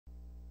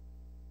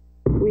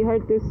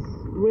heard this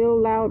real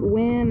loud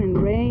wind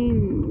and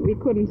rain. We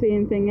couldn't see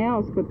anything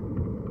else but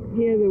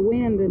hear the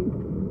wind,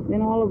 and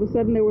then all of a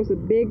sudden there was a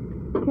big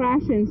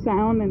crashing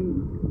sound,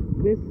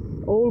 and this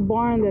old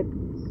barn that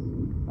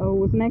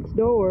was next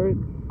door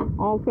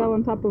all fell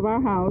on top of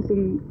our house,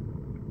 and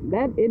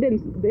that it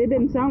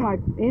didn't sound like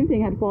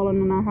anything had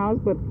fallen on our house,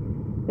 but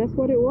that's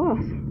what it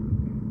was.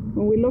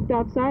 When we looked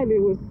outside,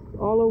 it was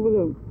all over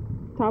the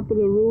top of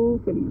the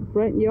roof and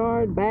front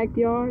yard,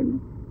 backyard.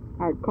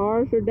 Our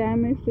cars are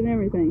damaged and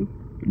everything.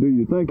 Do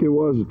you think it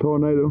was a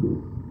tornado?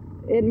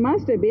 It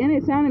must have been.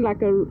 It sounded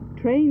like a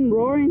train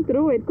roaring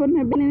through. It couldn't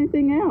have been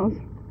anything else.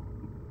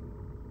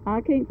 I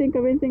can't think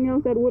of anything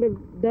else that would have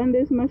done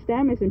this much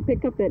damage and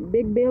picked up that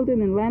big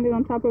building and landed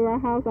on top of our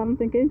house. I don't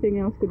think anything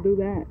else could do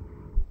that.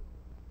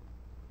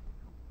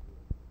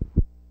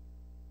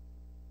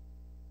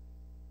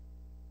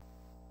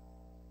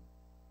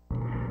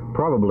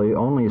 Probably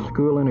only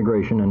school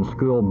integration and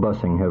school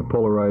busing have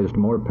polarized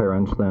more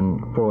parents than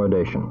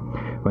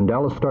fluoridation. When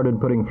Dallas started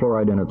putting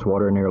fluoride in its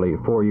water nearly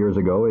 4 years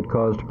ago, it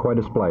caused quite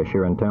a splash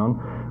here in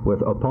town,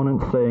 with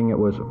opponents saying it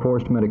was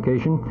forced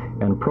medication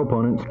and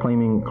proponents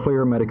claiming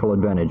clear medical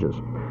advantages.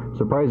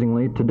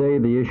 Surprisingly, today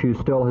the issue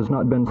still has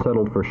not been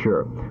settled for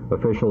sure.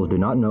 Officials do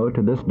not know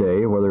to this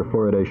day whether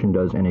fluoridation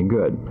does any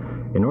good.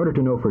 In order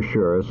to know for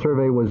sure, a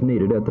survey was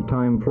needed at the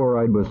time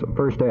fluoride was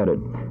first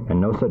added,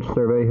 and no such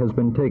survey has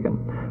been taken.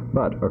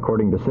 But,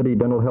 according to City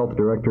Dental Health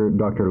Director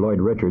Dr. Lloyd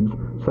Richards,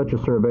 such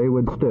a survey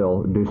would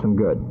still do some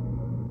good.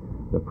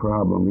 The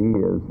problem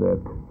is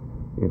that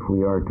if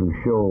we are to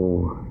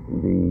show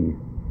the,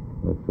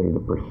 let's say,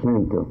 the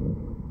percent of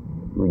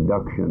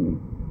reduction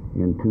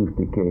in tooth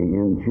decay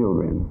in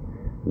children,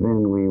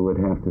 then we would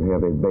have to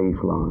have a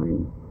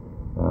baseline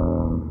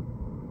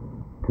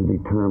to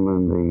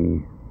determine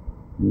the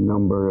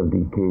number of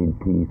decayed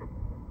teeth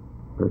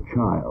per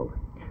child.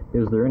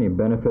 Is there any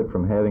benefit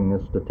from having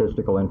this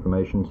statistical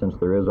information since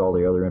there is all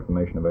the other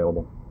information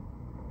available?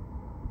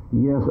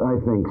 Yes, I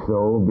think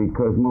so,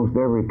 because most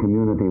every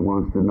community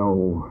wants to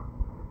know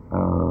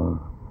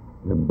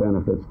the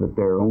benefits that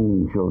their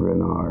own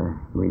children are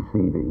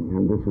receiving,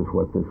 and this is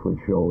what this would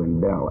show in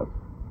Dallas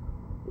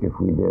if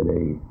we did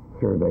a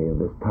survey of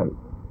this type.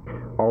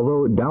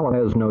 Although Dallas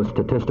has no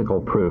statistical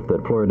proof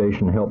that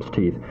fluoridation helps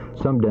teeth,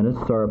 some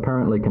dentists are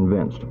apparently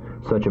convinced.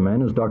 Such a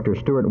man is Dr.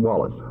 Stuart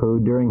Wallace, who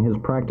during his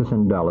practice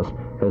in Dallas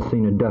has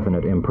seen a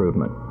definite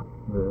improvement.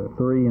 The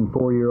 3- and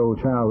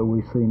 4-year-old child that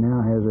we see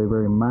now has a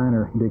very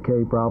minor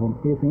decay problem,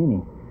 if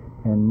any,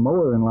 and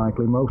more than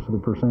likely most of the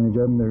percentage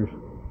of them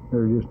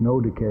there's just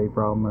no decay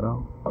problem at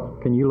all.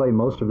 Can you lay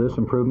most of this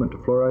improvement to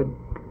fluoride?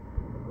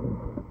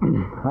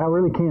 I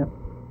really can't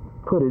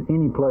put it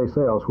anyplace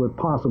else, with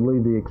possibly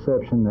the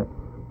exception that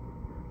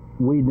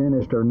we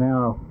dentists are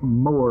now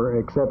more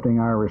accepting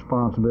our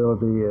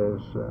responsibility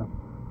as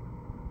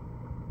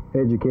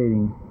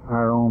educating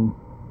our own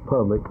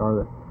public,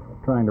 or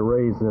trying to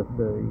raise the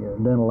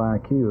dental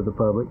IQ of the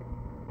public.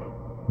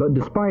 But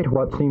despite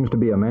what seems to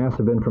be a mass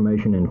of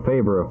information in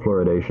favor of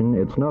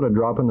fluoridation, it's not a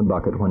drop in the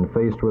bucket when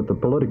faced with the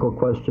political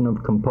question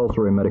of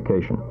compulsory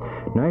medication.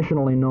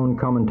 Nationally known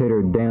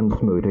commentator Dan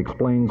Smoot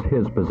explains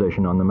his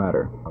position on the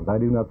matter. I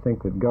do not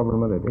think that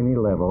government at any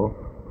level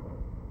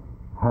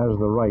has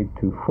the right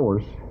to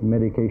force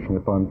medication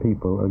upon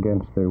people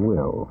against their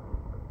will.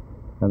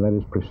 And that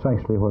is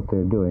precisely what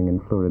they're doing in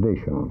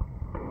fluoridation.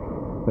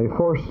 They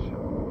force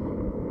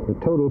the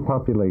total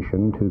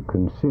population to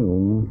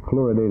consume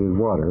fluoridated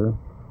water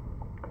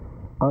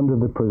under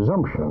the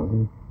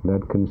presumption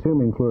that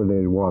consuming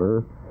fluoridated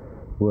water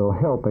will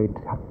help a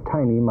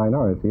tiny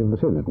minority of the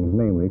citizens,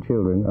 namely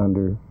children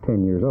under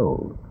 10 years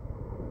old.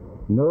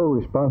 No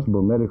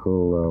responsible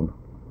medical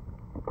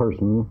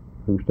person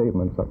whose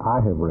statements that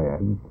I have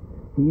read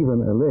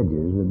even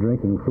alleges that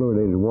drinking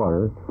fluoridated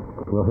water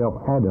will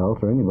help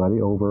adults or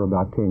anybody over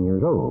about 10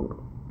 years old.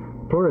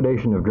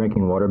 Fluoridation of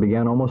drinking water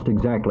began almost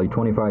exactly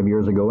 25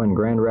 years ago in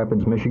Grand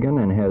Rapids, Michigan,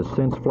 and has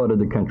since flooded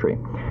the country.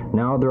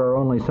 Now there are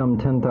only some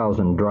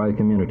 10,000 dry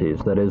communities,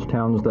 that is,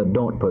 towns that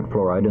don't put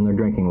fluoride in their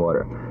drinking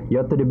water.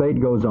 Yet the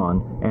debate goes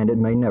on, and it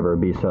may never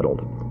be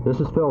settled. This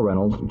is Phil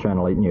Reynolds,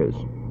 Channel 8 News.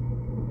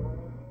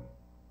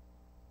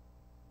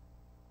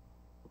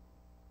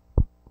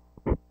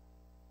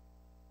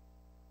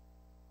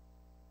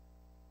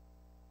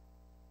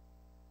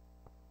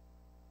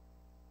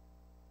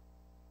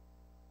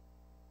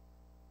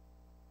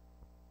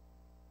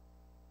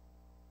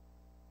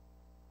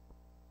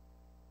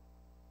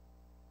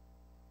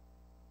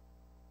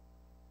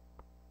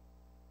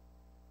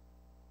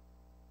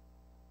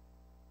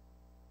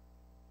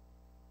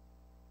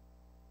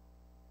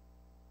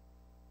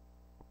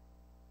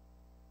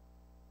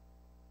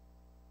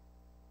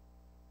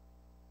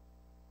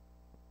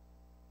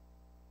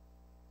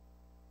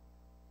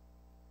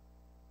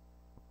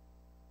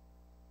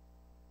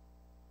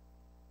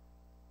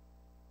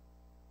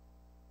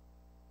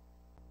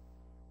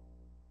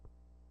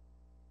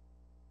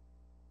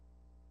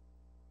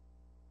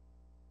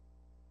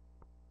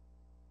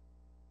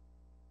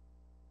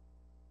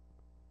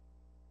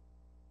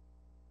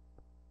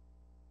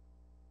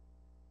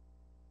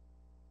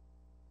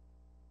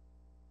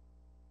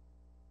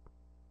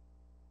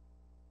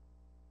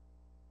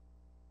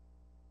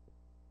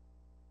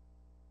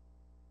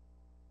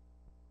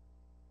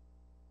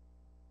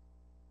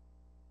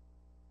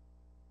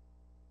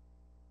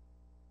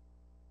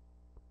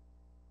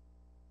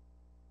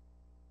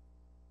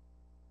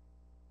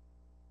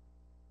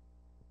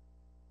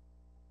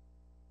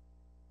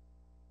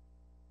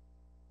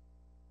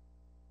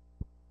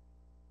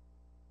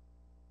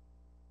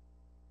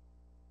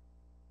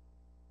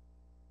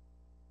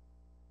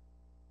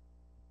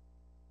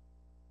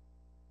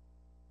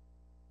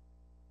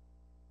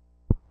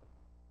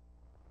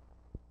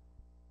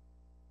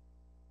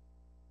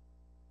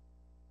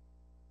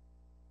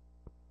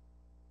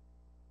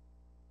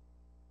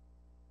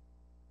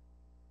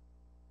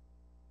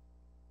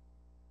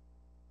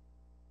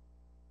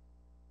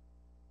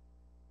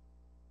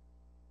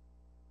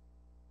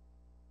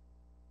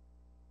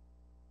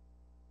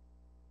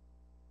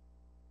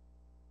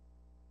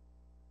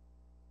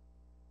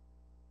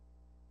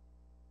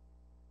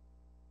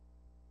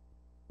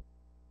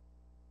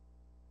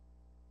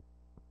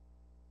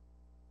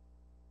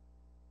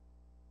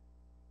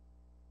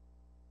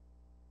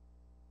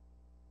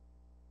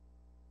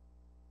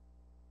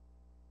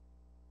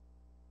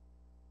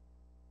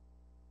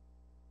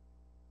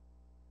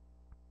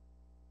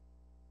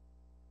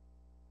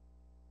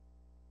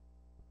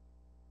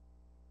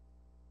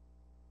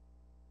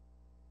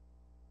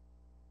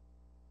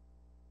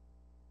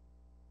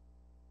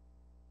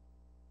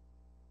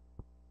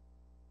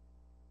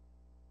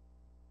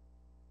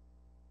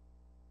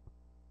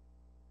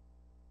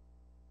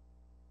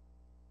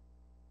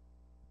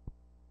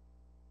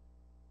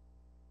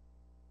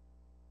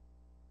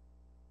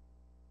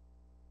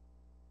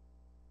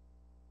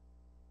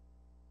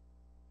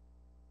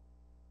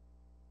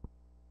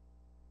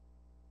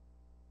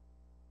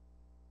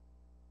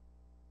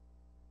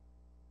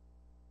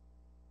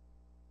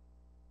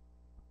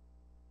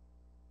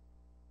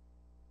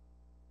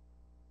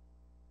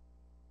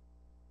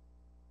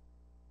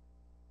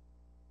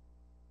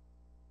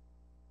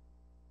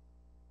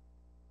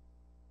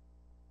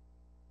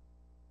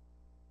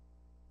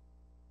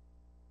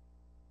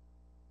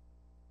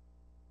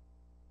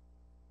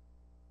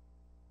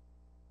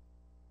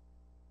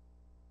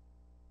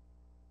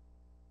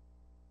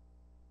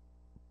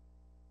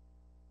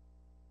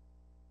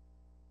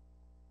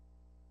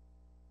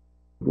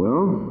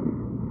 Well,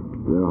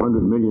 there are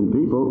 100 million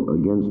people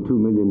against 2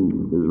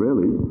 million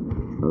Israelis.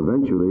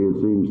 Eventually, it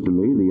seems to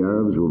me, the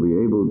Arabs will be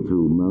able to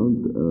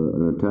mount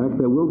an attack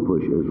that will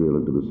push Israel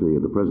into the sea.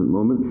 At the present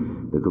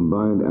moment, the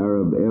combined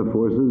Arab air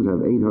forces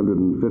have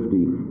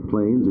 850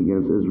 planes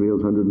against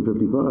Israel's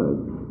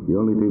 155. The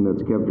only thing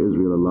that's kept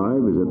Israel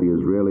alive is that the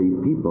Israeli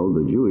people,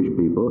 the Jewish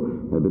people,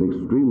 have been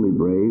extremely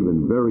brave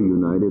and very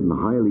united and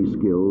highly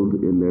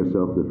skilled in their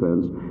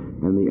self-defense,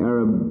 and the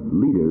Arab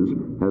leaders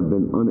have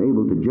been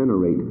unable to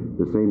generate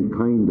the same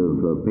kind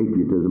of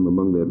patriotism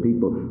among their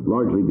people,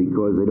 largely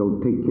because they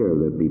don't take care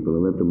of their people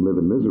and let them live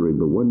in misery.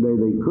 But one day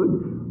they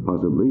could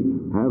possibly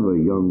have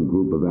a young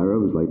group of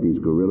Arabs like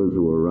these guerrillas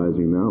who are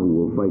rising now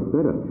who will fight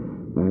better.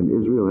 And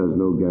Israel has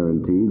no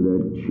guarantee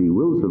that she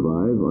will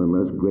survive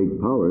unless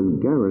great powers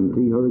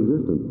guarantee her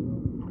existence.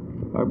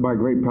 By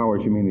great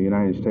powers, you mean the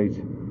United States?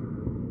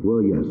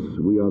 Well, yes,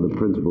 we are the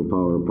principal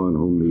power upon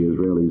whom the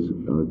Israelis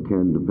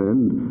can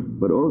depend,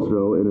 but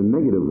also in a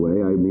negative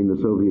way, I mean the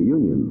Soviet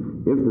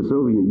Union. If the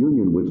Soviet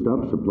Union would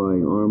stop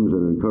supplying arms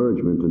and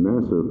encouragement to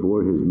NASA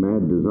for his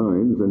mad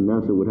designs, then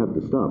NASA would have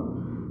to stop.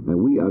 And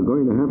we are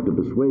going to have to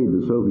persuade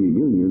the Soviet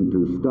Union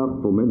to stop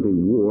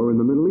fomenting war in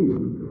the Middle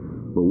East.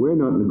 But we're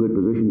not in a good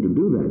position to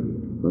do that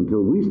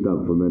until we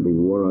stop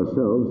fomenting war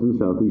ourselves in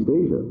Southeast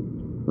Asia.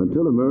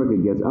 Until America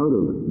gets out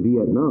of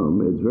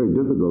Vietnam, it's very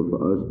difficult for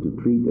us to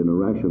treat in a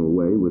rational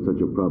way with such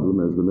a problem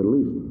as the Middle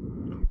East.